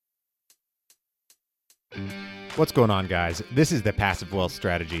What's going on, guys? This is the Passive Wealth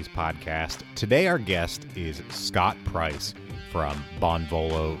Strategies podcast. Today, our guest is Scott Price from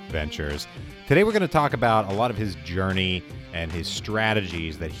Bonvolo Ventures. Today, we're going to talk about a lot of his journey and his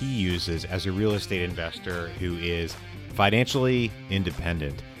strategies that he uses as a real estate investor who is financially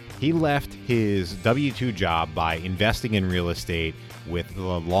independent. He left his W-2 job by investing in real estate with the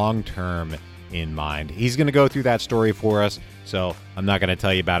long term in mind. He's going to go through that story for us, so I'm not going to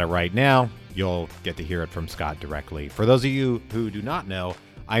tell you about it right now. You'll get to hear it from Scott directly. For those of you who do not know,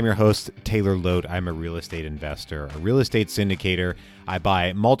 I'm your host, Taylor Loht. I'm a real estate investor, a real estate syndicator. I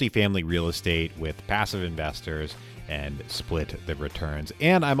buy multifamily real estate with passive investors and split the returns.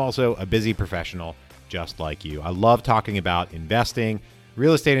 And I'm also a busy professional just like you. I love talking about investing,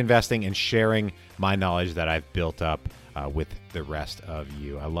 real estate investing, and sharing my knowledge that I've built up with the rest of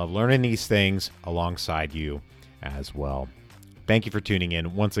you. I love learning these things alongside you as well. Thank you for tuning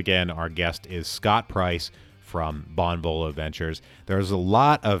in. Once again, our guest is Scott Price from Bonvolo Ventures. There's a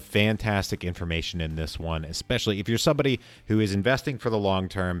lot of fantastic information in this one, especially if you're somebody who is investing for the long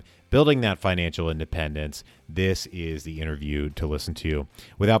term, building that financial independence. This is the interview to listen to.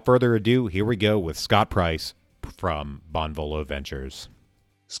 Without further ado, here we go with Scott Price from Bonvolo Ventures.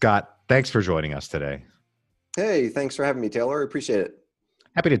 Scott, thanks for joining us today. Hey, thanks for having me, Taylor. I appreciate it.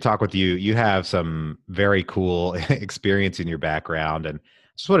 Happy to talk with you. You have some very cool experience in your background, and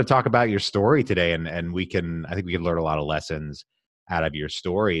just want to talk about your story today. And I think we can learn a lot of lessons out of your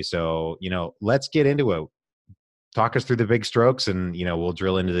story. So, let's get into it. Talk us through the big strokes, and we'll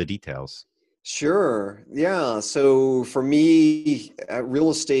drill into the details. Sure. Yeah. So for me, real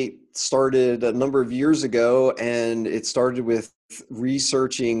estate started a number of years ago, and it started with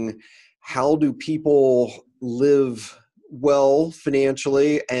researching how do people live well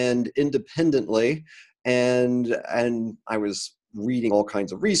financially and independently, and I was reading all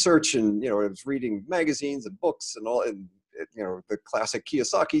kinds of research, and I was reading magazines and books and all, and the classic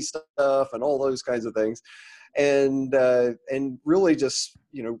Kiyosaki stuff and all those kinds of things, and really just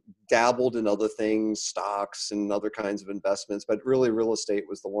dabbled in other things, stocks and other kinds of investments, but really real estate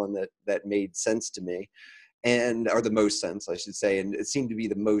was the one that made sense to me, or the most sense, I should say, and it seemed to be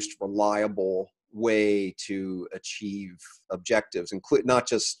the most reliable way to achieve objectives, not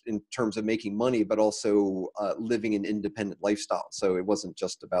just in terms of making money, but also living an independent lifestyle. So it wasn't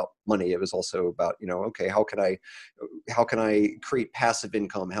just about money. It was also about, okay, how can I create passive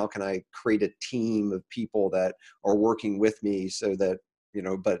income? How can I create a team of people that are working with me so that,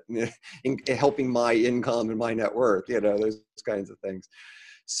 but in helping my income and my net worth, those kinds of things.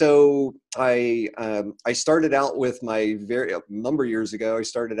 So I started out with a number of years ago. I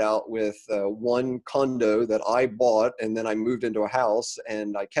started out with one condo that I bought, and then I moved into a house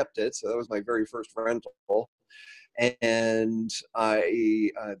and I kept it. So that was my very first rental. And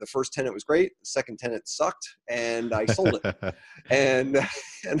the first tenant was great. The second tenant sucked, and I sold it. and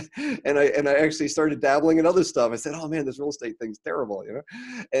I actually started dabbling in other stuff. I said, "Oh man, this real estate thing's terrible,"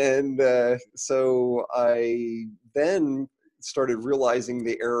 And so I then started realizing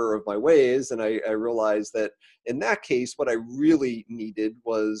the error of my ways. And I realized that in that case, what I really needed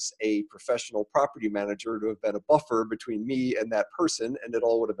was a professional property manager to have been a buffer between me and that person, and it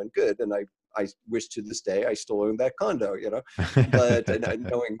all would have been good. And I wish to this day I still own that condo, but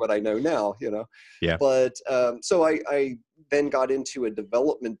knowing what I know now, Yeah. But so I then got into a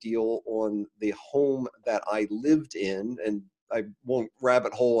development deal on the home that I lived in, and I won't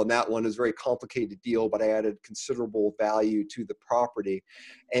rabbit hole on that one. It was a very complicated deal, but I added considerable value to the property.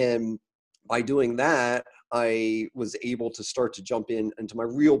 And by doing that, I was able to start to jump into my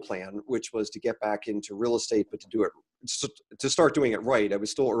real plan, which was to get back into real estate, but to start doing it right. I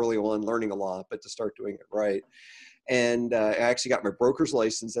was still early on, learning a lot, but to start doing it right. And I actually got my broker's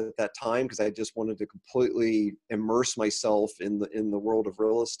license at that time because I just wanted to completely immerse myself in the world of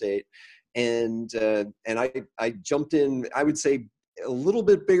real estate. And I jumped in, I would say, a little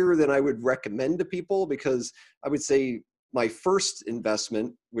bit bigger than I would recommend to people, because I would say my first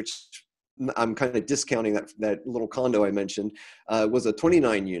investment, which I'm kind of discounting that little condo I mentioned, was a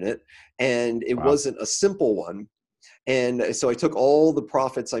 29 unit, and it wasn't a simple one. And so I took all the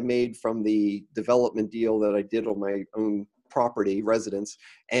profits I made from the development deal that I did on my own property residence,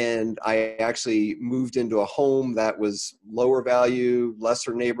 and I actually moved into a home that was lower value,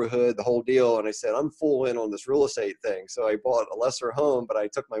 lesser neighborhood, the whole deal. And I said, I'm full in on this real estate thing. So I bought a lesser home, but I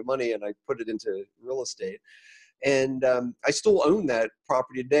took my money and I put it into real estate. And I still own that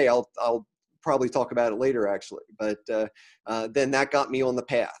property today. I'll probably talk about it later, actually. But then that got me on the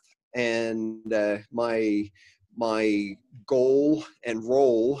path. And my goal and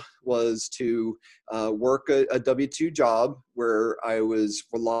role was to work a W-2 job where I was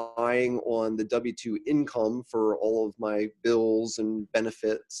relying on the W-2 income for all of my bills and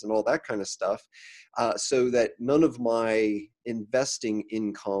benefits and all that kind of stuff, so that none of my investing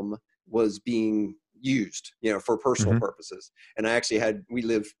income was being used, for personal Hmm. purposes. And we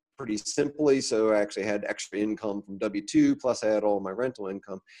live pretty simply, so I actually had extra income from W-2, plus I had all my rental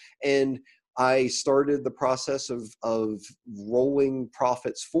income. And I started the process of rolling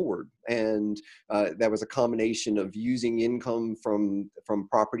profits forward, and that was a combination of using income from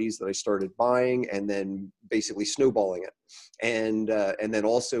properties that I started buying, and then basically snowballing it. And then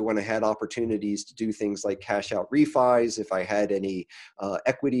also when I had opportunities to do things like cash out refis, if I had any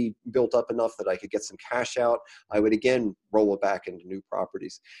equity built up enough that I could get some cash out, I would again roll it back into new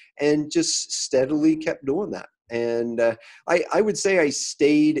properties, and just steadily kept doing that. And I would say I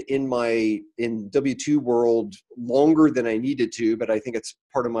stayed in W-2 world longer than I needed to, but I think it's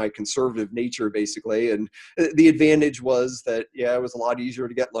part of my conservative nature, basically. And the advantage was that, it was a lot easier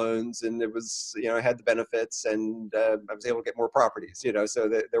to get loans, and it was, I had the benefits, and I was able to get more properties, so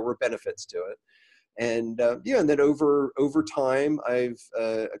that there were benefits to it. And and then over time, I've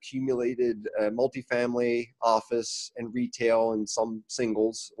accumulated multifamily, office, and retail, and some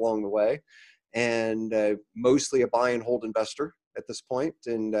singles along the way, and mostly a buy and hold investor at this point.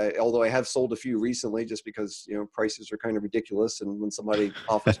 And although I have sold a few recently, just because prices are kind of ridiculous, and when somebody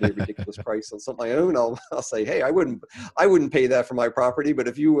offers me a ridiculous price on something I own, I'll say, hey, I wouldn't pay that for my property, but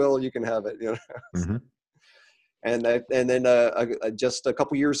if you will, you can have it. Hmm. And then just a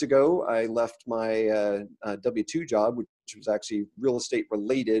couple years ago, I left my W-2 job, which was actually real estate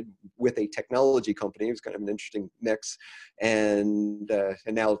related, with a technology company. It was kind of an interesting mix, and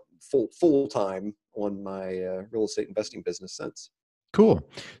now full time on my real estate investing business since. Cool.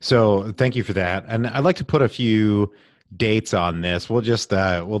 So thank you for that. And I'd like to put a few dates on this. We'll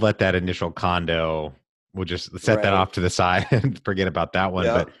let that initial condo, we'll just set that Right. off to the side and forget about that one.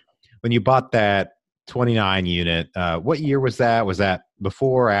 Yeah. But when you bought that 29 unit, what year was that? Was that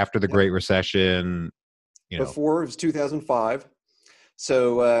before or after the Yep. Great Recession? You know. Before, it was 2005.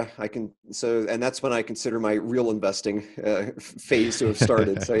 So and that's when I consider my real investing phase to have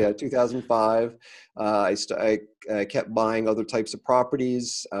started. So yeah, 2005. I kept buying other types of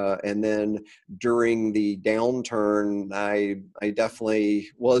properties, and then during the downturn, I definitely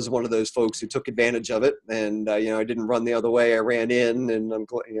was one of those folks who took advantage of it, and I didn't run the other way. I ran in, and I'm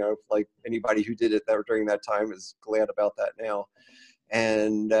like anybody who did it during that time is glad about that now.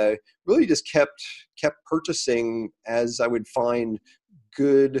 And really just kept purchasing as I would find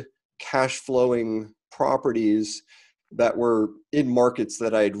good cash flowing properties that were in markets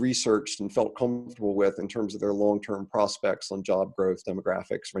that I had researched and felt comfortable with in terms of their long-term prospects on job growth,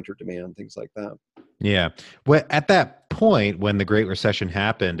 demographics, renter demand, things like that. Yeah. Well, at that point when the Great Recession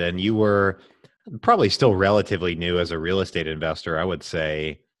happened and you were probably still relatively new as a real estate investor, I would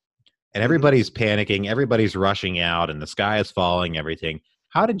say, and Mm-hmm. everybody's panicking, everybody's rushing out, and the sky is falling, everything.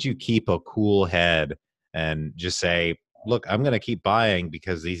 How did you keep a cool head and just say, look, I'm going to keep buying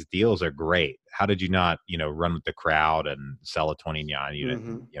because these deals are great? How did you not, run with the crowd and sell a 29 unit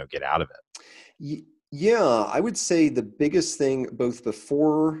and, Mm-hmm. get out of it? Yeah, I would say the biggest thing, both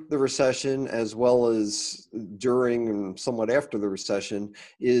before the recession as well as during and somewhat after the recession,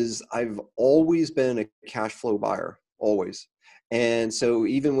 is I've always been a cash flow buyer, always. And so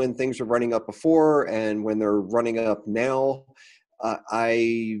even when things were running up before and when they're running up now,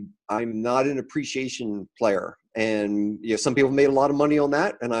 I'm not an appreciation player. And some people made a lot of money on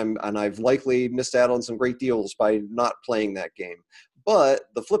that, and I've likely missed out on some great deals by not playing that game. But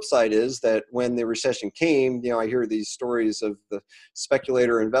the flip side is that when the recession came, I hear these stories of the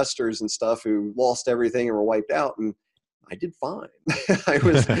speculator investors and stuff who lost everything and were wiped out, and I did fine.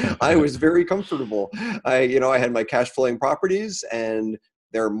 I was very comfortable. I had my cash flowing properties, and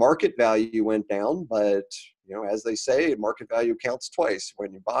their market value went down, but as they say, market value counts twice,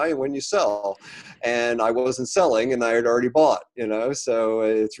 when you buy and when you sell. And I wasn't selling, and I had already bought. So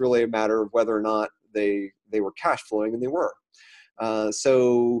it's really a matter of whether or not they were cash flowing, and they were.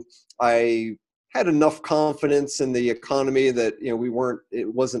 So I had enough confidence in the economy that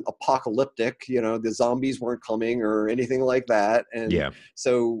it wasn't apocalyptic. The zombies weren't coming or anything like that. And Yeah.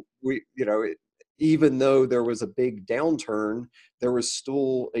 so even though there was a big downturn, there was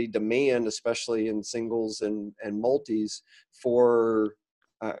still a demand, especially in singles and multis, for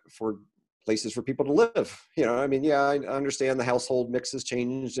places for people to live. I mean, yeah, I understand the household mix has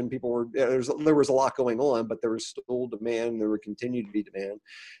changed and people were, there was a lot going on, but there was still demand. There would continue to be demand,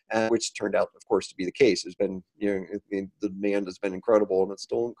 which turned out, of course, to be the case. There's been, the demand has been incredible and it's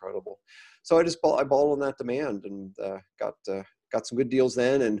still incredible. So I bought on that demand and got some good deals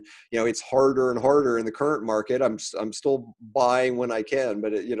then. And, it's harder and harder in the current market. I'm still buying when I can,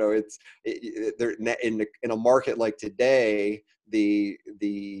 but in a market like today, the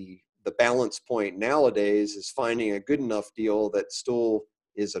balance point nowadays is finding a good enough deal that still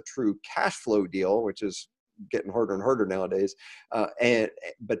is a true cash flow deal, which is getting harder and harder nowadays.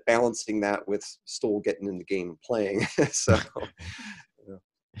 But balancing that with still getting in the game and playing. So,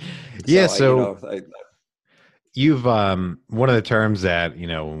 yeah. So you've, one of the terms that,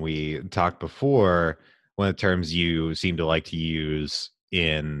 when we talked before, one of the terms you seem to like to use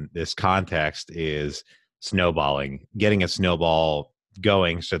in this context is snowballing, getting a snowball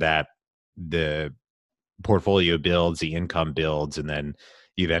going so that the portfolio builds, the income builds, and then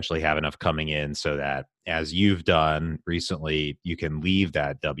you eventually have enough coming in so that, as you've done recently, you can leave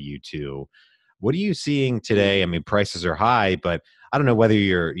that W-2. What are you seeing today? I mean, prices are high, but I don't know whether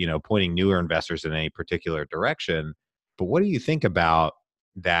you're, pointing newer investors in any particular direction, but what do you think about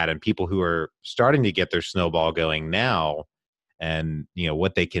that and people who are starting to get their snowball going now, and,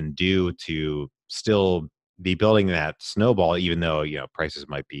 what they can do to still be building that snowball, even though, prices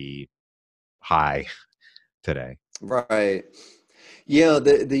might be high today? Right. Yeah,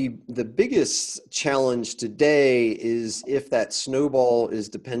 the biggest challenge today is if that snowball is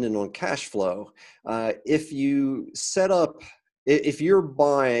dependent on cash flow. If you if you're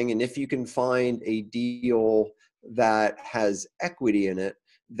buying and if you can find a deal that has equity in it,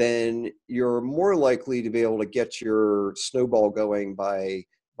 then you're more likely to be able to get your snowball going by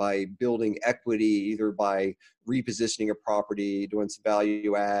building equity, either by repositioning a property, doing some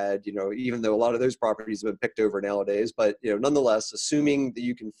value add, even though a lot of those properties have been picked over nowadays, but, nonetheless, assuming that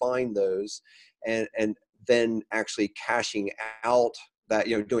you can find those and then actually cashing out that,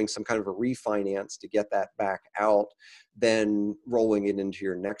 doing some kind of a refinance to get that back out, then rolling it into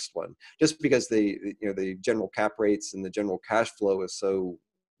your next one. Just because the general cap rates and the general cash flow is so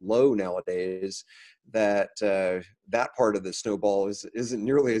low nowadays that that part of the snowball isn't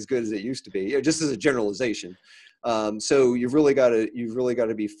nearly as good as it used to be, just as a generalization. So you've really got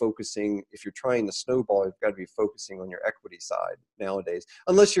to be focusing, if you're trying to snowball, you've got to be focusing on your equity side nowadays.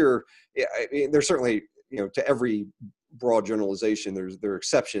 Unless there's certainly, to every broad generalization, there are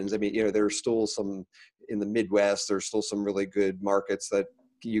exceptions. I mean, there's still some in the Midwest, there's still some really good markets that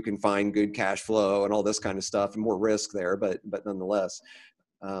you can find good cash flow and all this kind of stuff and more risk there, but nonetheless.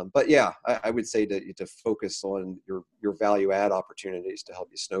 But yeah, I would say to focus on your value add opportunities to help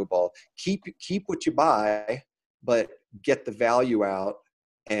you snowball. Keep what you buy, but get the value out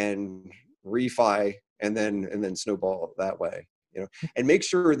and refi, and then snowball that way. And make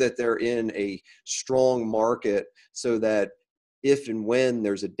sure that they're in a strong market so that if and when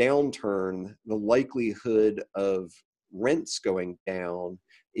there's a downturn, the likelihood of rents going down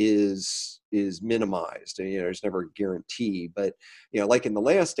is minimized. And there's never a guarantee, but like in the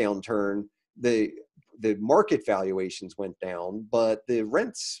last downturn, the market valuations went down, but the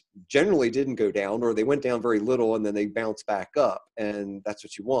rents generally didn't go down, or they went down very little and then they bounced back up, and that's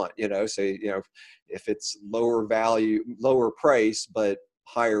what you want. So if it's lower value, lower price but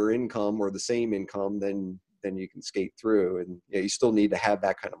higher income or the same income, then you can skate through. And you still need to have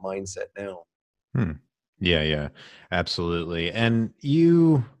that kind of mindset now. Yeah, absolutely. And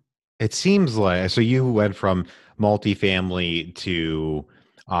it seems like, so you went from multifamily to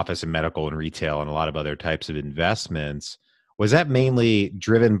office and medical and retail and a lot of other types of investments. Was that mainly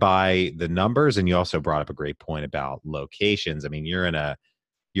driven by the numbers? And you also brought up a great point about locations. I mean, you're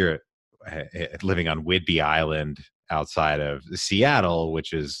living on Whidbey Island outside of Seattle,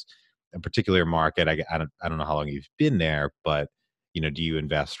 which is a particular market. I don't know how long you've been there, but do you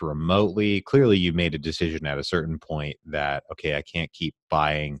invest remotely? Clearly, you made a decision at a certain point that, okay, I can't keep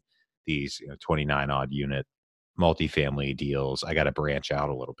buying these 29 odd unit multifamily deals. I got to branch out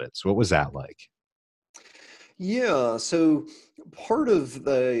a little bit. So what was that like? Yeah, so part of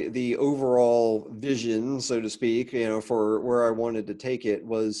the overall vision, so to speak, for where I wanted to take it,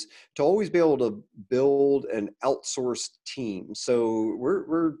 was to always be able to build an outsourced team. So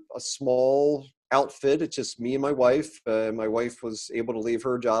we're a small outfit. It's just me and my wife. My wife was able to leave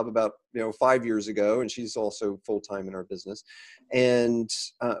her job about 5 years ago, and she's also full time in our business. And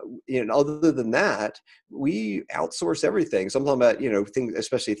other than that, we outsource everything. So I'm talking about things,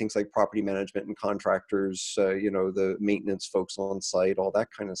 especially things like property management and contractors. The maintenance folks on site, all that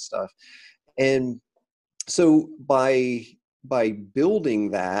kind of stuff. And so by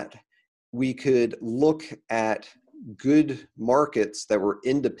building that, we could look at good markets that were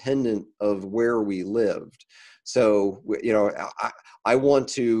independent of where we lived. So, I want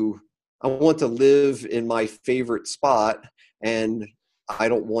to live in my favorite spot, and I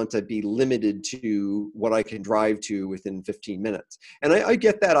don't want to be limited to what I can drive to within 15 minutes. And I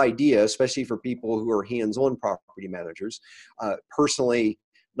get that idea, especially for people who are hands-on property managers. Personally,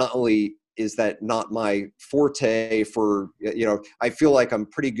 not only is that not my forte I feel like I'm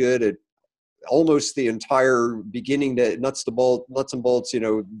pretty good at almost the entire beginning to nuts and bolts,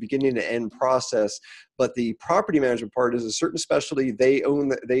 beginning to end process. But the property management part is a certain specialty. They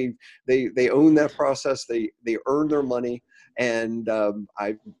own they own that process. They earn their money. And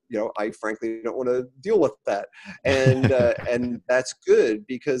I frankly don't want to deal with that. And that's good,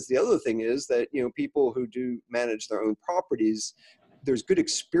 because the other thing is that, people who do manage their own properties, there's good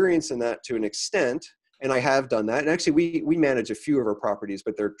experience in that to an extent. And I have done that. And actually, we manage a few of our properties,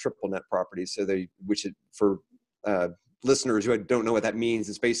 but they're triple net properties. So for listeners who don't know what that means,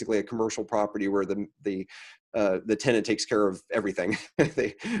 it's basically a commercial property where the tenant takes care of everything,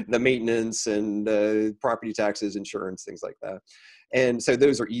 the maintenance and property taxes, insurance, things like that. And so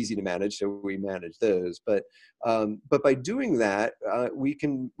those are easy to manage. So we manage those. But by doing that, we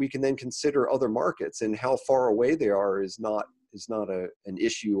can then consider other markets, and how far away they are is not an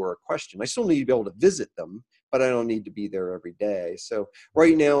issue or a question. I still need to be able to visit them, but I don't need to be there every day. So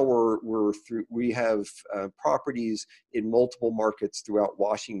right now we have properties in multiple markets throughout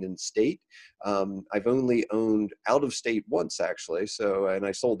Washington State. I've only owned out of state once, actually. And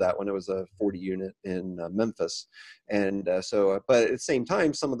I sold that when it was a 40 unit in Memphis. And but at the same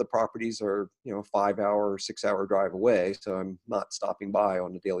time, some of the properties are 5-hour, 6-hour drive away. So I'm not stopping by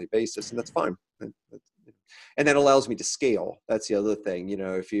on a daily basis, and that's fine. And that allows me to scale. That's the other thing.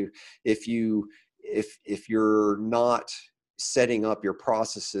 If you're not setting up your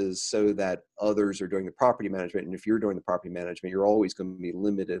processes so that others are doing the property management, and if you're doing the property management, you're always going to be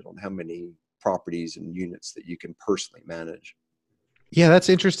limited on how many properties and units that you can personally manage. Yeah, that's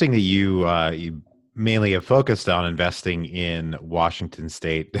interesting that you mainly have focused on investing in Washington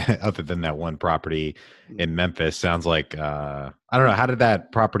State, other than that one property in Memphis. Sounds like I don't know, how did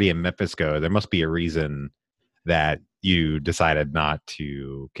that property in Memphis go? There must be a reason that you decided not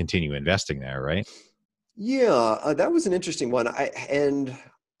to continue investing there, right? Yeah, that was an interesting one.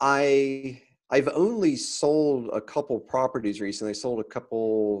 I've only sold a couple properties recently. I sold a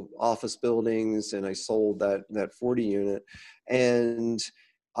couple office buildings, and I sold that 40 unit, and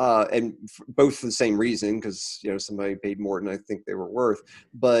both for the same reason, because somebody paid more than I think they were worth.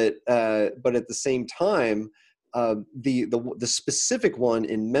 But at the same time, the specific one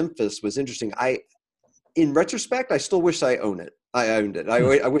in Memphis was interesting. In retrospect, I still wish I owned it.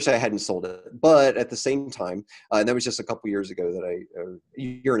 I wish I hadn't sold it. But at the same time, and that was just a couple years ago a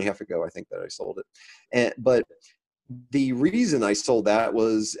year and a half ago, I think, that I sold it. But the reason I sold that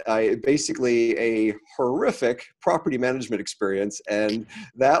was basically a horrific property management experience. And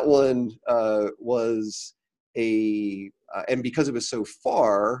that one was and because it was so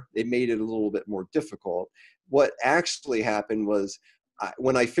far, it made it a little bit more difficult. What actually happened was,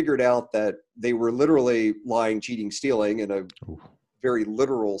 when I figured out that they were literally lying, cheating, stealing in a very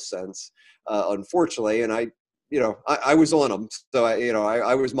literal sense, unfortunately, and I was on them, so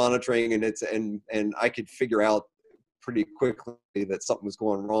I was monitoring, and I could figure out pretty quickly that something was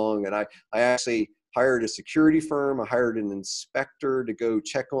going wrong, and I actually hired a security firm. I hired an inspector to go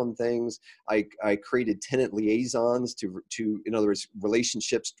check on things. I created tenant liaisons to, in other words,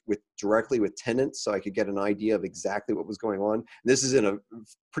 relationships directly with tenants, so I could get an idea of exactly what was going on. And this is in a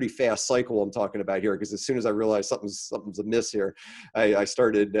pretty fast cycle I'm talking about here, because as soon as I realized something's amiss here, I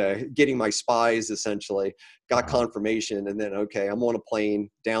started getting my spies, essentially, got confirmation, and then, okay, I'm on a plane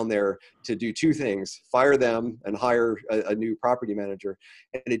down there to do two things: fire them and hire a new property manager.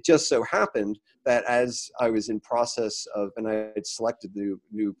 And it just so happened that as I was in process of, and I had selected the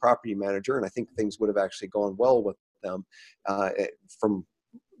new property manager, and I think things would have actually gone well with them, from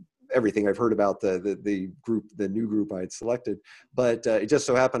everything I've heard about the group, the new group I had selected. But it just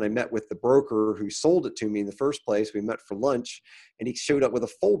so happened I met with the broker who sold it to me in the first place. We met for lunch, and he showed up with a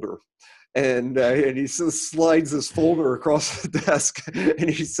folder. And he slides this folder across the desk, and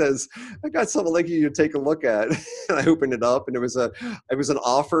he says, "I got something like you to take a look at." And I opened it up, and it was an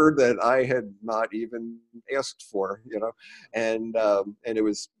offer that I had not even asked for, and it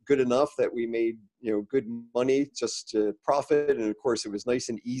was good enough that we made good money just to profit. And of course, it was nice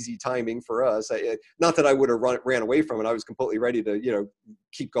and easy timing for us. Not that I would have ran away from it. I was completely ready to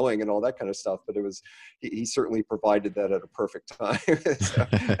keep going and all that kind of stuff. But he certainly provided that at a perfect time. So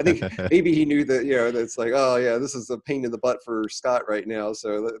I think maybe he knew that, that it's like, oh yeah, this is a pain in the butt for Scott right now.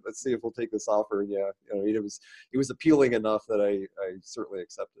 So let's see if we'll take this offer. And it was appealing enough that I certainly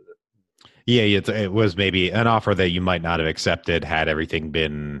accepted it. Yeah, it was maybe an offer that you might not have accepted had everything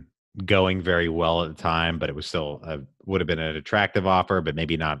been going very well at the time, but it was still would have been an attractive offer, but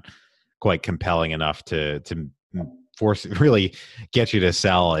maybe not quite compelling enough to force really get you to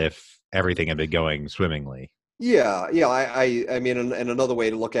sell if everything had been going swimmingly. Yeah. I mean, and another way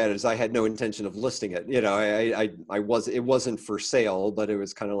to look at it is I had no intention of listing it. It wasn't for sale, but it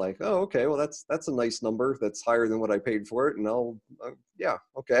was kind of like, oh, okay, well, that's a nice number. That's higher than what I paid for it. And yeah,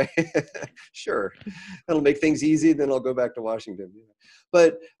 okay, sure. That'll make things easy. Then I'll go back to Washington.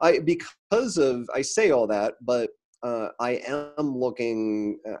 But I say all that, but I am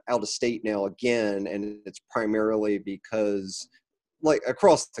looking out of state now again, and it's primarily because, like,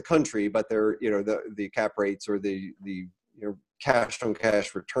 across the country, but they're, the cap rates or the cash on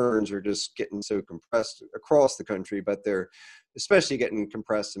cash returns are just getting so compressed across the country, but they're especially getting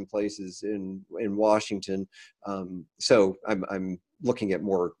compressed in places in Washington. So I'm looking at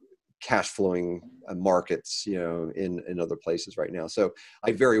more cash flowing markets, in other places right now. So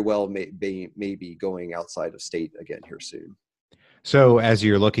I very well may be going outside of state again here soon. So as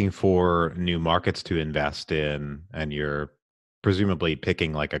you're looking for new markets to invest in, and you're presumably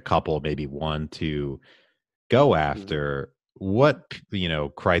picking like a couple, maybe one to go after, what,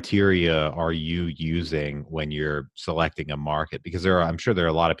 criteria are you using when you're selecting a market? Because I'm sure there are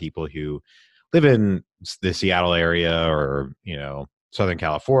a lot of people who live in the Seattle area or, Southern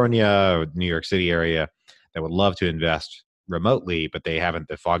California or New York City area that would love to invest remotely, but they haven't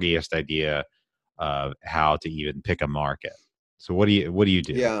the foggiest idea of how to even pick a market. So what do you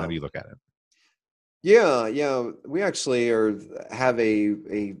do? Yeah. How do you look at it? Yeah. We actually have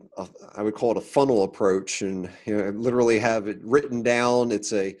a I would call it a funnel approach, and I literally have it written down.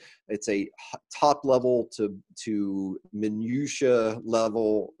 It's a top level to minutia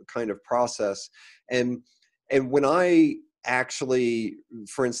level kind of process, and when I actually,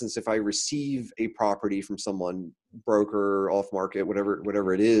 for instance, if I receive a property from someone, broker, off market,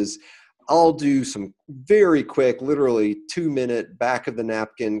 whatever it is, I'll do some very quick, literally 2-minute back of the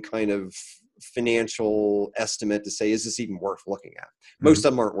napkin kind of financial estimate to say, is this even worth looking at? Most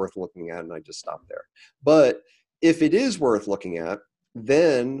of them aren't worth looking at, and I just stop there. But if it is worth looking at,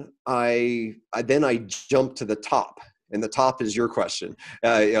 then I jump to the top. And the top is your question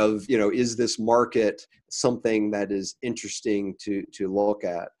of, is this market something that is interesting to look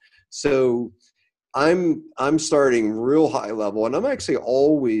at? So I'm starting real high level, and I'm actually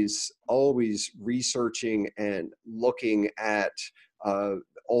always researching and looking at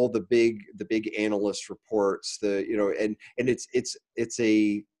all the big analyst reports, and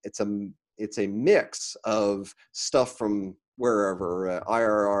it's a mix of stuff from wherever,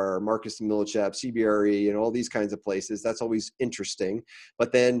 IRR, Marcus & Millichap, CBRE, and all these kinds of places. That's always interesting.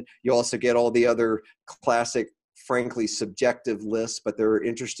 But then you also get all the other classic, frankly subjective lists, but they're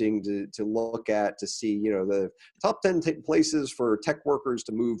interesting to look at, to see, the top 10 places for tech workers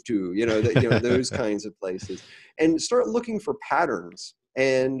to move to, those kinds of places, and start looking for patterns.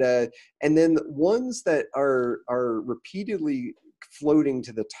 And then ones that are repeatedly floating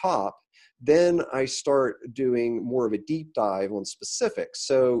to the top, then I start doing more of a deep dive on specifics.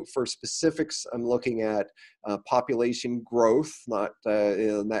 So for specifics, I'm looking at population growth. Not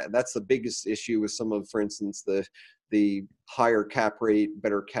that's the biggest issue with some of, for instance, the higher cap rate,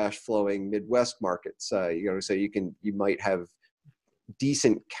 better cash flowing Midwest markets. So you might have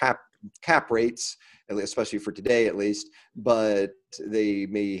decent cap rates, especially for today at least, but they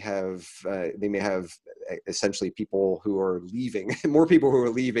may have essentially people who are leaving, more people who are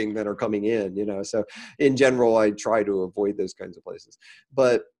leaving than are coming in, so in general I try to avoid those kinds of places.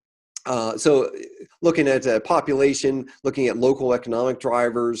 But so looking at population, looking at local economic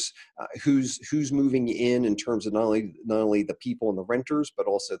drivers, who's moving in terms of not only the people and the renters, but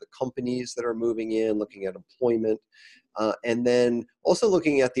also the companies that are moving in, looking at employment, and then also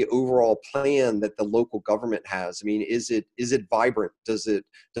looking at the overall plan that the local government has. I mean, is it vibrant? Does it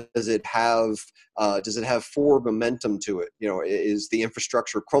have forward momentum to it? Is the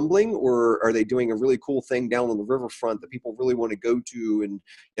infrastructure crumbling, or are they doing a really cool thing down on the riverfront that people really want to go to, and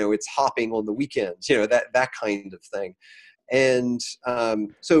it's hopping on the weekends, that kind of thing. And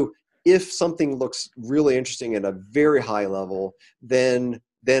so if something looks really interesting at a very high level, then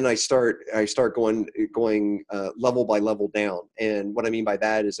I start going level by level down. And what I mean by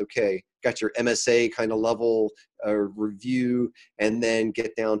that is, okay, got your MSA kind of level review, and then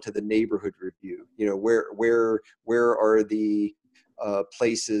get down to the neighborhood review. Where are the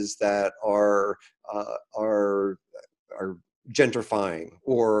places that are gentrifying,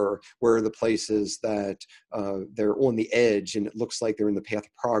 or where are the places that they're on the edge and it looks like they're in the path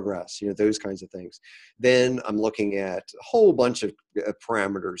of progress, those kinds of things. Then I'm looking at a whole bunch of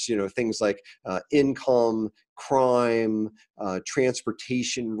parameters, things like income, crime,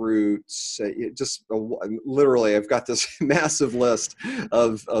 transportation routes, literally I've got this massive list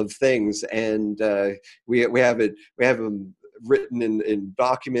of things, and we have them written in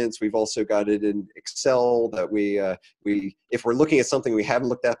documents. We've also got it in Excel that we if we're looking at something we haven't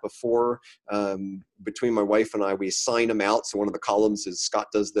looked at before, between my wife and I, we sign them out. So one of the columns is Scott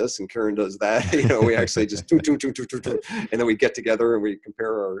does this and Karen does that. We actually just and then we get together and we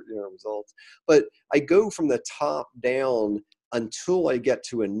compare our results. But I go from the top down until I get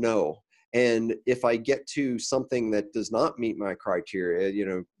to a no. And if I get to something that does not meet my criteria,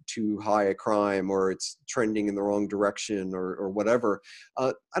 too high a crime, or it's trending in the wrong direction, or whatever,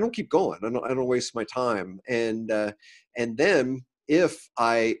 I don't keep going. I don't waste my time. And then if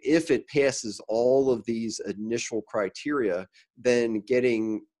it passes all of these initial criteria, then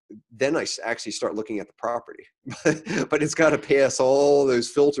I actually start looking at the property, but it's got to pass all those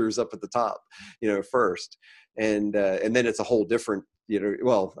filters up at the top, first. And then it's a whole different,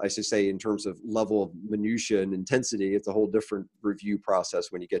 I should say, in terms of level of minutia and intensity, it's a whole different review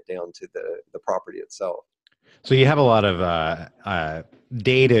process when you get down to the property itself. So you have a lot of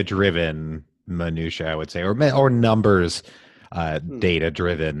data-driven minutia, I would say, or numbers,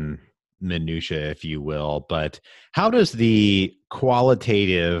 data-driven minutia, if you will. But how does the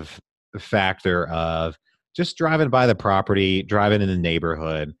qualitative factor of just driving by the property, driving in the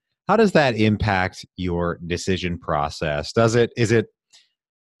neighborhood, how does that impact your decision process? Is it,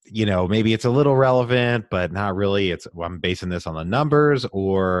 maybe it's a little relevant, but not really? I'm basing this on the numbers,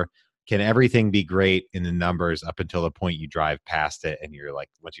 or can everything be great in the numbers up until the point you drive past it, and you're like,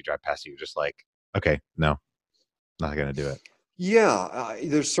 once you drive past it, you're just like, okay, no, not going to do it. Yeah,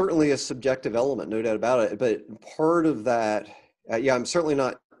 there's certainly a subjective element, no doubt about it. But part of that, I'm certainly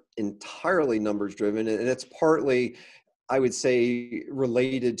not entirely numbers driven, and it's partly, I would say,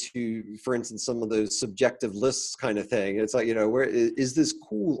 related to, for instance, some of those subjective lists kind of thing. It's like, where is this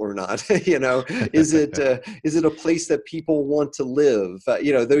cool or not? Is it a place that people want to live?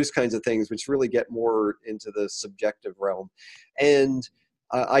 Those kinds of things, which really get more into the subjective realm. And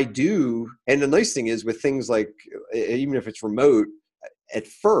I do. And the nice thing is with things like, even if it's remote, at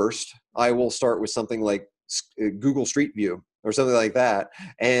first I will start with something like Google Street View or something like that,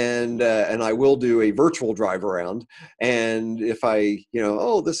 and I will do a virtual drive around. And if I,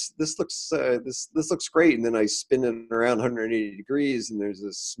 this looks great, and then I spin it around 180 degrees, and there's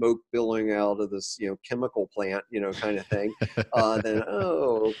this smoke billowing out of this, chemical plant, kind of thing. Then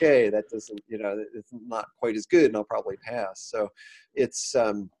okay, that doesn't, it's not quite as good, and I'll probably pass. So it's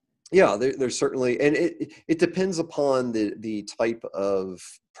there's certainly, and it depends upon the type of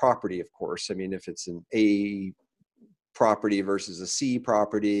property, of course. I mean, if it's an A property versus a C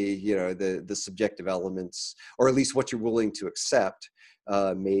property, the subjective elements, or at least what you're willing to accept,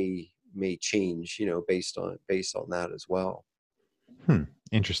 may change, based on that as well.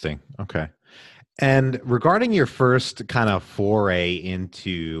 Interesting. Okay. And regarding your first kind of foray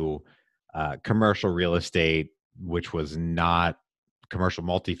into commercial real estate, which was not commercial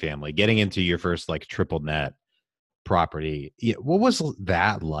multifamily, getting into your first like triple net property, what was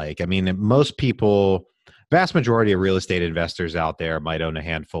that like? I mean, most people, vast majority of real estate investors out there might own a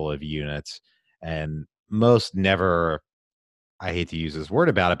handful of units, and most never, I hate to use this word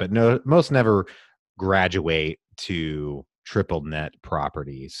about it, but most never graduate to triple net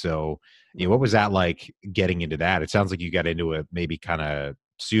property. So, what was that like getting into that? It sounds like you got into it maybe kind of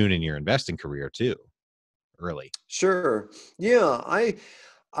soon in your investing career too, early. Sure. Yeah,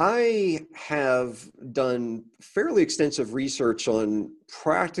 I have done fairly extensive research on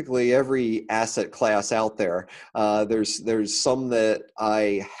practically every asset class out there. There's some that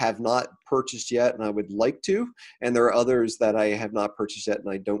I have not purchased yet and I would like to, and there are others that I have not purchased yet and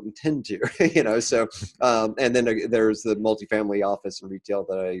I don't intend to. So and then there's the multifamily, office, and retail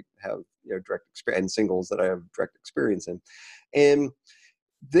that I have direct experience, and singles that I have direct experience in. And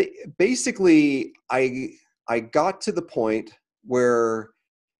basically I got to the point where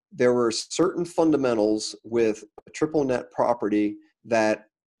there were certain fundamentals with a triple net property that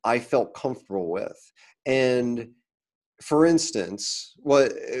I felt comfortable with. And for instance,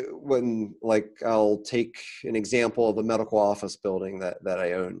 when like, I'll take an example of a medical office building that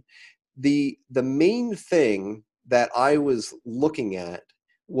I own. The main thing that I was looking at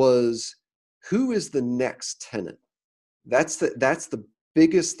was, who is the next tenant? That's the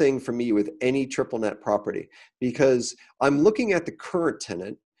biggest thing for me with any triple net property, because I'm looking at the current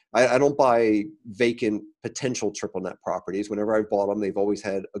tenant. I don't buy vacant potential triple net properties. Whenever I've bought them, they've always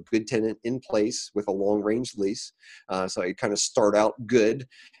had a good tenant in place with a long range lease. So I kind of start out good.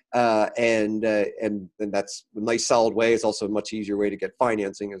 And that's a nice solid way. It's also a much easier way to get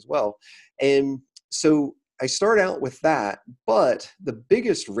financing as well. And so I start out with that, but the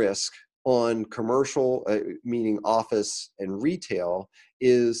biggest risk on commercial, meaning office and retail,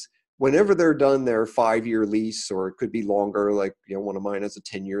 is whenever they're done their 5-year lease, or it could be longer, like, one of mine has a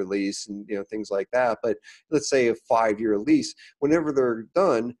 10-year lease and, things like that. But let's say a 5-year lease, whenever they're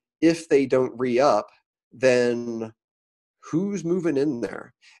done, if they don't re-up, then who's moving in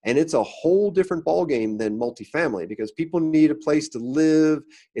there? And it's a whole different ballgame than multifamily, because people need a place to live.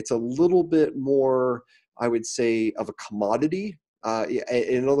 It's a little bit more, I would say, of a commodity.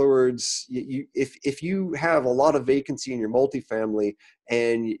 In other words, if you have a lot of vacancy in your multifamily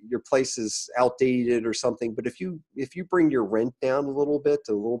and your place is outdated or something, but if you bring your rent down a little bit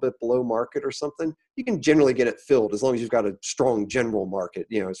to a little bit below market or something, you can generally get it filled, as long as you've got a strong general market,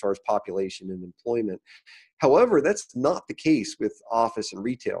 as far as population and employment. However, that's not the case with office and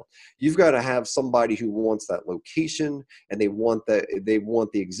retail. You've got to have somebody who wants that location, and they want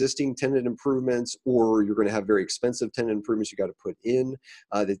the existing tenant improvements, or you're going to have very expensive tenant improvements you got to put in.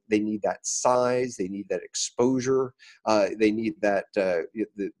 They need that size, they need that exposure, they need that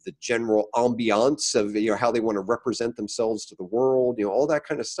the general ambiance of how they want to represent themselves to the world, all that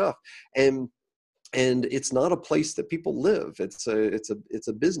kind of stuff. And it's not a place that people live. It's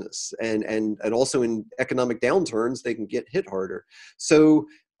a business, and also in economic downturns they can get hit harder. So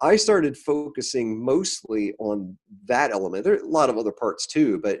I started focusing mostly on that element. There are a lot of other parts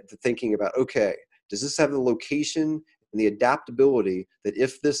too, but thinking about, okay, does this have the location and the adaptability that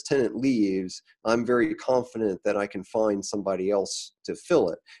if this tenant leaves, I'm very confident that I can find somebody else to fill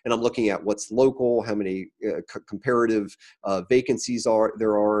it. And I'm looking at what's local, how many comparative vacancies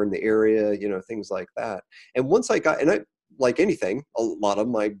there are in the area, things like that. And once like anything, a lot of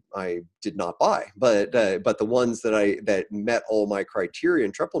them I did not buy, but the ones that met all my criteria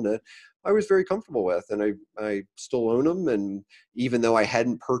in triple net, I was very comfortable with, and I still own them. And even though I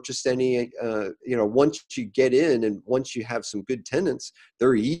hadn't purchased any, once you get in and once you have some good tenants,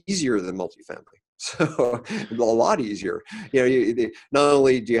 they're easier than multifamily. So a lot easier. Not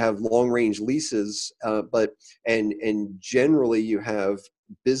only do you have long range leases, but generally you have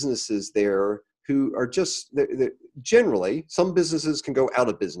businesses there who are just generally, some businesses can go out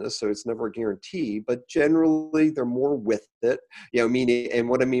of business, so it's never a guarantee, but generally they're more with it, meaning, and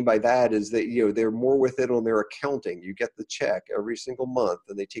what I mean by that is that, they're more with it on their accounting. You get the check every single month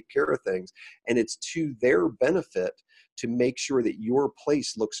and they take care of things, and it's to their benefit to make sure that your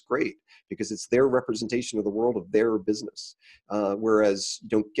place looks great, because it's their representation of the world of their business. Whereas you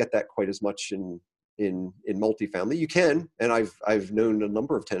don't get that quite as much in multifamily. You can, and I've known a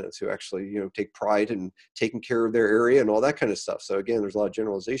number of tenants who actually take pride in taking care of their area and all that kind of stuff. So again, there's a lot of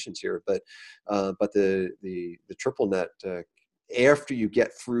generalizations here, but the triple net, after you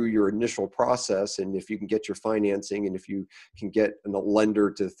get through your initial process, and if you can get your financing, and if you can get a lender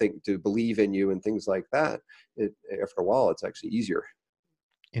to believe in you and things like that, after a while it's actually easier.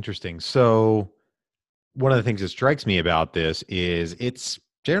 Interesting. So one of the things that strikes me about this is, it's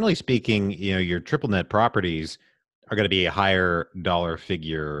generally speaking, your triple net properties are going to be a higher dollar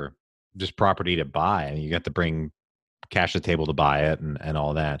figure, just property to buy. I mean, you got to bring cash to the table to buy it and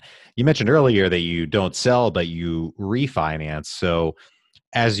all that. You mentioned earlier that you don't sell, but you refinance. So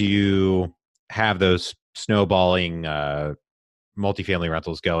as you have those snowballing multifamily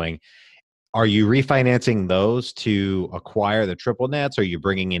rentals going, are you refinancing those to acquire the triple nets? Are you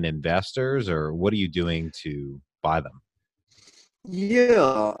bringing in investors, or what are you doing to buy them?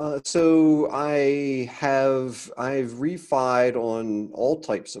 Yeah, so I've refied on all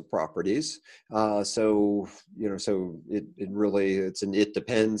types of properties. So it's an it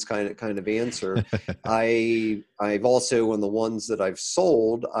depends kind of answer. I've also, on the ones that I've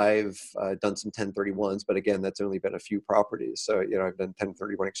sold, I've done some 1031s, but again, that's only been a few properties. So I've done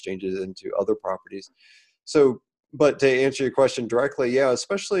 1031 exchanges into other properties. So, but to answer your question directly, yeah,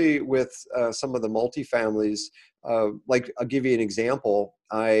 especially with some of the multifamilies. Like, I'll give you an example.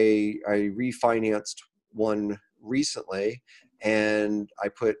 I refinanced one recently, and I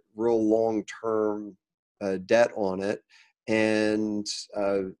put real long-term debt on it, and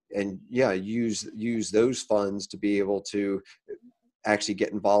use those funds to be able to actually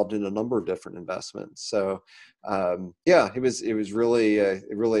get involved in a number of different investments. So it was really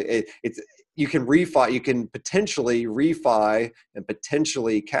it's you can refi, you can potentially refi and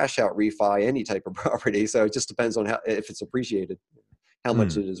potentially cash out refi any type of property. So it just depends on if it's appreciated. how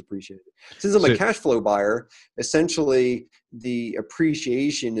much Hmm. it is appreciated. Since I'm a So cash flow buyer, essentially the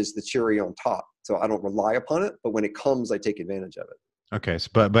appreciation is the cherry on top. So I don't rely upon it, but when it comes, I take advantage of it. okay, so,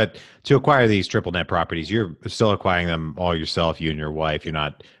 but to acquire these triple net properties, you're still acquiring them all yourself, you and your wife. You're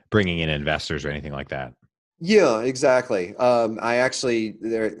not bringing in investors or anything like that. Yeah, exactly. There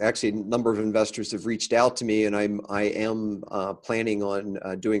are actually a number of investors have reached out to me, and I am planning on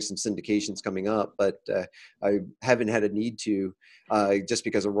doing some syndications coming up, but I haven't had a need to, just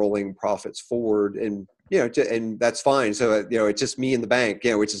because of rolling profits forward, and and that's fine. So it's just me and the bank,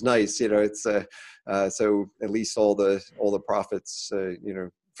 which is nice. It's so at least all the profits,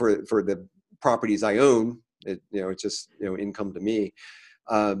 for the properties I own, it's just income to me.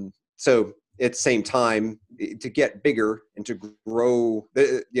 So at the same time, to get bigger and to grow,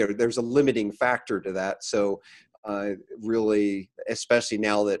 there's a limiting factor to that. So really, especially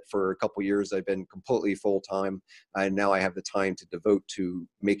now that for a couple of years I've been completely full time, and now I have the time to devote to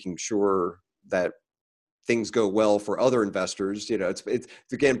making sure that things go well for other investors. It's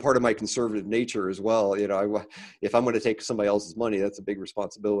again part of my conservative nature as well. If I'm going to take somebody else's money, that's a big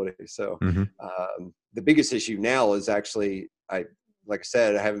responsibility. So Hmm. the biggest issue now is actually, like I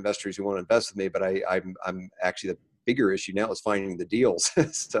said, I have investors who want to invest with me, but I'm actually, the bigger issue now is finding the deals.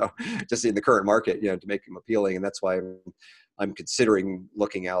 So just in the current market, to make them appealing, and that's why I'm considering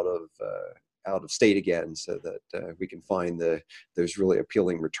looking out of state again, so that we can find those really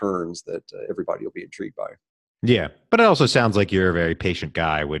appealing returns that everybody will be intrigued by. Yeah, but it also sounds like you're a very patient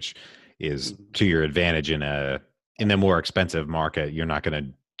guy, which is Mhm. to your advantage in the more expensive market. You're not going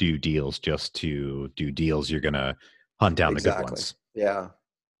to do deals just to do deals. You're going to hunt down the good Exactly. ones. Yeah.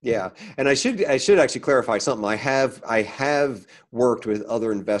 Yeah. And I should actually clarify something. I have worked with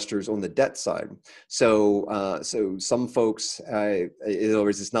other investors on the debt side. So some folks, in other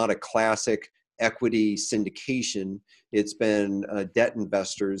words, it's not a classic equity syndication. It's been debt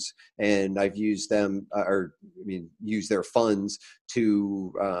investors, and I've used them, use their funds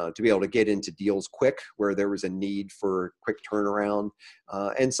to be able to get into deals quick where there was a need for quick turnaround.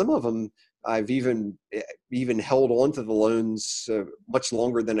 And some of them I've even held on to the loans much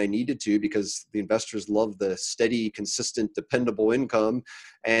longer than I needed to, because the investors love the steady, consistent, dependable income,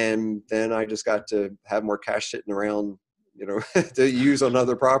 and then I just got to have more cash sitting around, to use on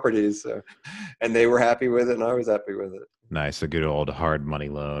other properties. So, and they were happy with it, and I was happy with it. Nice, a good old hard money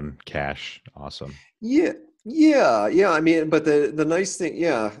loan, cash, awesome. Yeah, yeah. I mean, but the nice thing,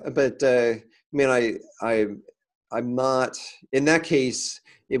 yeah. But mean, I'm not in that case.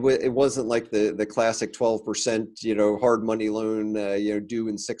 It wasn't like the classic 12%, hard money loan, due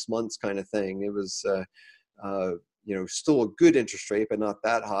in 6 months kind of thing. It was still a good interest rate, but not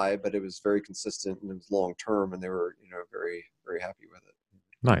that high. But it was very consistent, and it was long term, and they were very, very happy with it.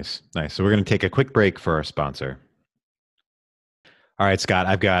 Nice, nice. So we're going to take a quick break for our sponsor. All right, Scott,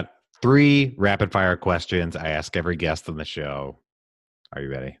 I've got three rapid fire questions I ask every guest on the show. Are you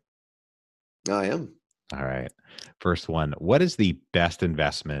ready? I am. All right. First one, what is the best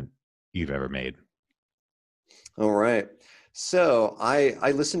investment you've ever made? All right. So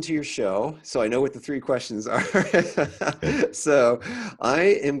I listened to your show, so I know what the three questions are. Good. So I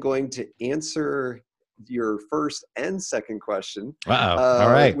am going to answer your first and second question Uh-oh. All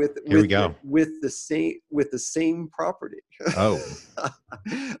right. with Here we with go. with the same property Oh,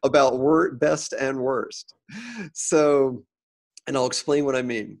 about best and worst. So, and I'll explain what I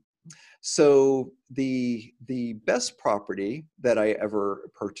mean. So the best property that I ever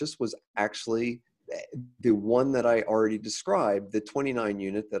purchased was actually the one that I already described, the 29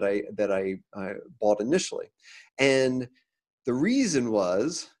 unit that I bought initially. And the reason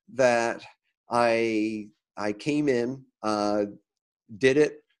was that I came in, did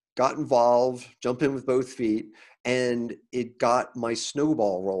it, got involved, jumped in with both feet, and it got my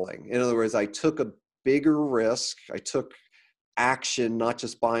snowball rolling. In other words, I took a bigger risk. I took action, not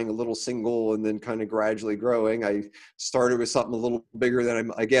just buying a little single and then kind of gradually growing. I started with something a little bigger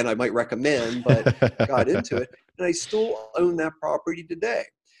than I might recommend, but got into it, and I still own that property today.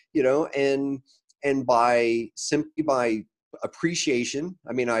 And simply by appreciation.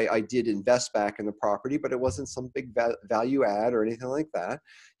 I mean, I did invest back in the property, but it wasn't some big value add or anything like that.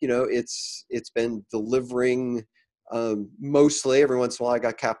 It's been delivering. Mostly, every once in a while, I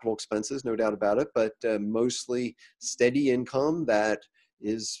got capital expenses, no doubt about it, but mostly steady income that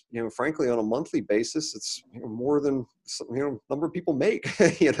is, frankly, on a monthly basis, it's more than number of people make.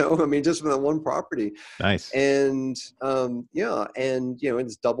 I mean, just from that one property, nice. and yeah, and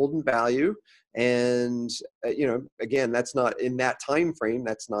it's doubled in value. And again, that's not in that time frame.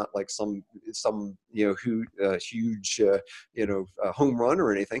 That's not like some huge home run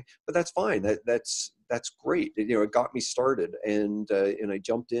or anything. But that's fine. That's great. It got me started, and I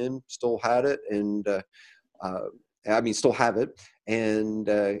jumped in, still had it, and still have it, and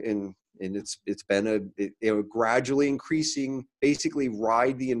it's been a gradually increasing, basically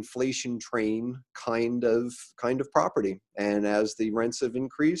ride the inflation train kind of property. And as the rents have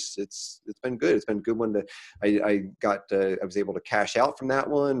increased, it's been good. It's been a good one to I was able to cash out from that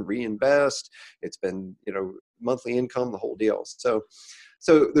one, reinvest. It's been monthly income, the whole deal. So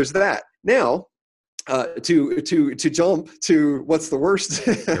there's that. Now to jump to what's the worst.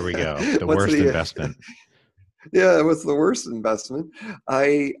 Here we go. The worst investment. Yeah, what's the worst investment?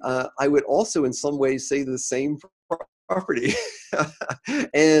 I would also in some ways say the same for property.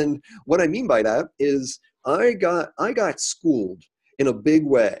 And what I mean by that is I got schooled in a big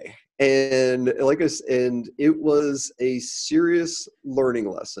way. And and it was a serious learning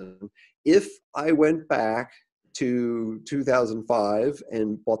lesson. If I went back to 2005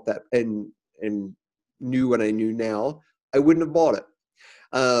 and bought that and knew what I knew now, I wouldn't have bought it.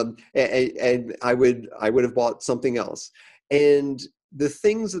 And I would have bought something else. And the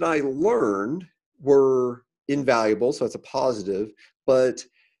things that I learned were invaluable, so that's a positive. But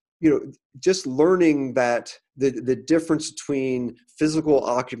just learning that the difference between physical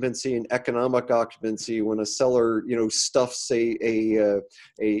occupancy and economic occupancy when a seller stuffs an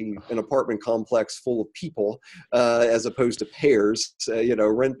apartment complex full of people as opposed to pairs,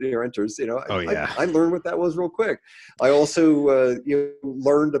 renters. Oh, yeah. I learned what that was real quick. I also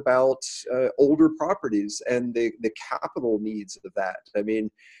learned about older properties and the capital needs of that. I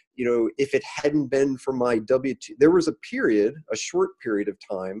mean, if it hadn't been for my W-2, there was a short period of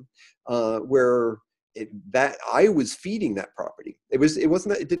time where that I was feeding that property. It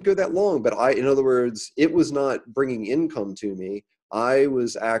didn't go that long, but in other words, it was not bringing income to me. I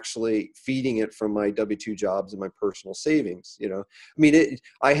was actually feeding it from my W-2 jobs and my personal savings. I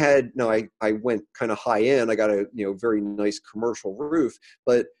went kind of high end. I got a very nice commercial roof,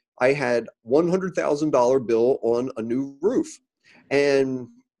 but I had $100,000 bill on a new roof, and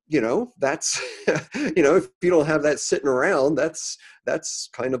that's if you don't have that sitting around, that's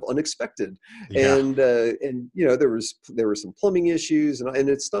kind of unexpected. Yeah. And there were some plumbing issues, and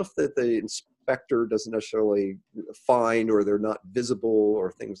it's stuff that the inspector doesn't necessarily find, or they're not visible,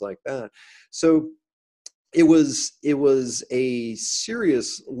 or things like that. So it was a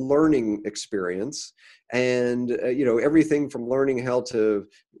serious learning experience. And everything from learning how to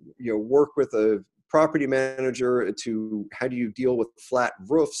work with a property manager to how do you deal with flat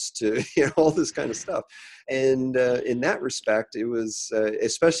roofs to all this kind of stuff. And in that respect, it was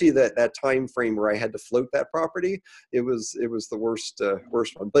especially that time frame where I had to float that property. It was the worst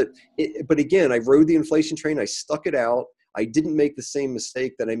one. But again, I rode the inflation train. I stuck it out. I didn't make the same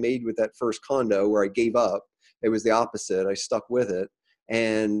mistake that I made with that first condo where I gave up. It was the opposite. I stuck with it,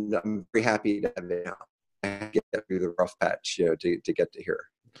 and I'm very happy to have it now. I get through the rough patch to get to here.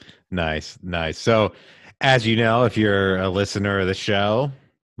 Nice. So, as you know, if you're a listener of the show,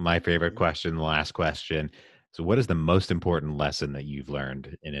 my favorite question, the last question. So what is the most important lesson that you've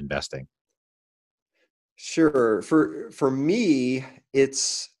learned in investing? Sure. For me,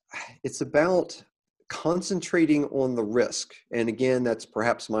 it's about concentrating on the risk. And again, that's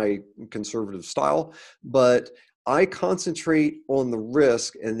perhaps my conservative style, but I concentrate on the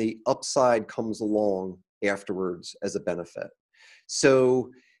risk, and the upside comes along afterwards as a benefit.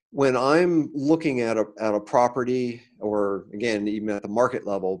 So when I'm looking at a property, or again, even at the market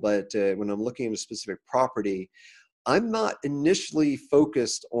level, but when I'm looking at a specific property, I'm not initially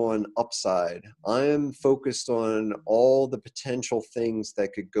focused on upside. I'm focused on all the potential things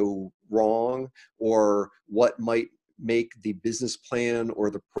that could go wrong, or what might make the business plan or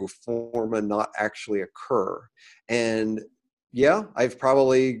the pro forma not actually occur. And yeah, I've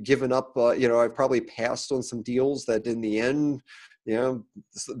probably given up, I've probably passed on some deals that in the end,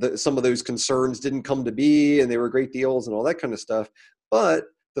 some of those concerns didn't come to be, and they were great deals and all that kind of stuff. But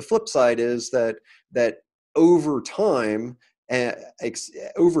the flip side is that over time,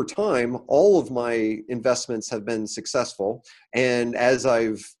 all of my investments have been successful. And as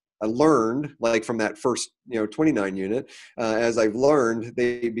I learned, like from that first 29 unit, as I've learned,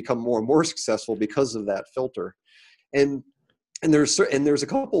 they become more and more successful because of that filter. And there's a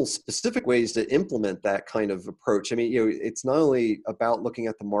couple specific ways to implement that kind of approach. I mean, it's not only about looking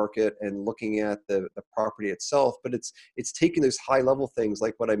at the market and looking at the property itself, but it's taking those high level things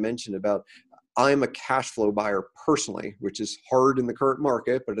like what I mentioned about I'm a cash flow buyer personally, which is hard in the current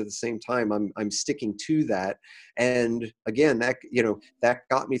market, but at the same time, I'm sticking to that. And again, that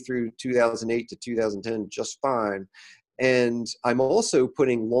got me through 2008 to 2010 just fine. And I'm also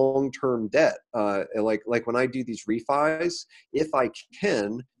putting long-term debt, like when I do these refis, if I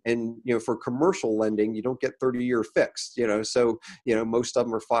can, and for commercial lending, you don't get 30-year fixed, so most of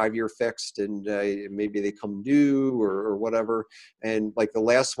them are 5-year fixed, and maybe they come due or whatever. And like the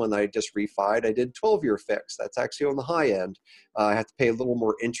last one I just refied, I did 12-year fixed. That's actually on the high end. I have to pay a little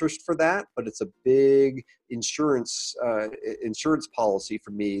more interest for that, but it's a big insurance policy for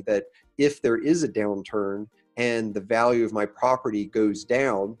me that if there is a downturn and the value of my property goes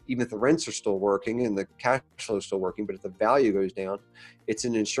down, even if the rents are still working and the cash flow is still working, but if the value goes down, it's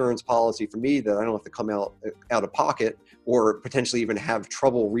an insurance policy for me that I don't have to come out of pocket or potentially even have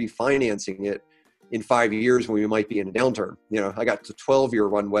trouble refinancing it in 5 years when we might be in a downturn. I got to 12-year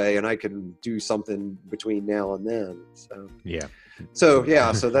runway and I can do something between now and then. So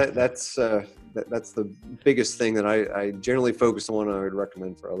that's the biggest thing that I generally focus on and I would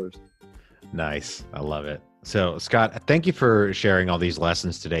recommend for others. Nice. I love it. So Scott, thank you for sharing all these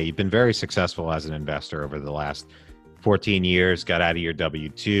lessons today. You've been very successful as an investor over the last 14 years, got out of your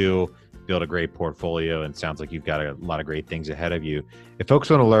W-2, built a great portfolio, and sounds like you've got a lot of great things ahead of you. If folks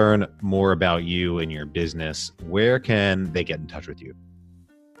want to learn more about you and your business, where can they get in touch with you?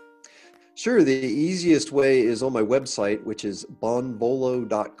 Sure. The easiest way is on my website, which is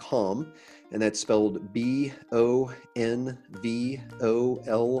bonvolo.com. And that's spelled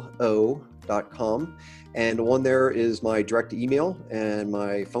BONVOLO.com. And on there is my direct email and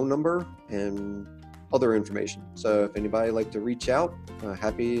my phone number and other information. So if anybody would like to reach out,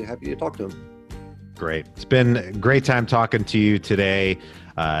 happy to talk to them. Great. It's been a great time talking to you today.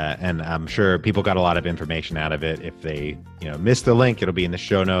 And I'm sure people got a lot of information out of it. If they missed the link, it'll be in the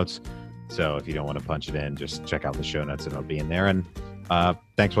show notes. So if you don't want to punch it in, just check out the show notes and it'll be in there. And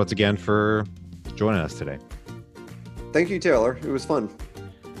thanks once again for joining us today. Thank you, Taylor. It was fun.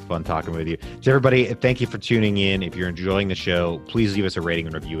 Fun talking with you. To everybody, thank you for tuning in. If you're enjoying the show, please leave us a rating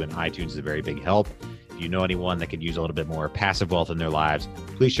and review in iTunes. It's a very big help. If you know anyone that could use a little bit more passive wealth in their lives,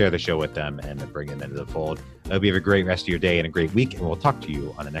 please share the show with them and bring them into the fold. I hope you have a great rest of your day and a great week, and we'll talk to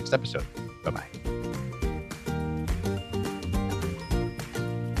you on the next episode. Bye-bye.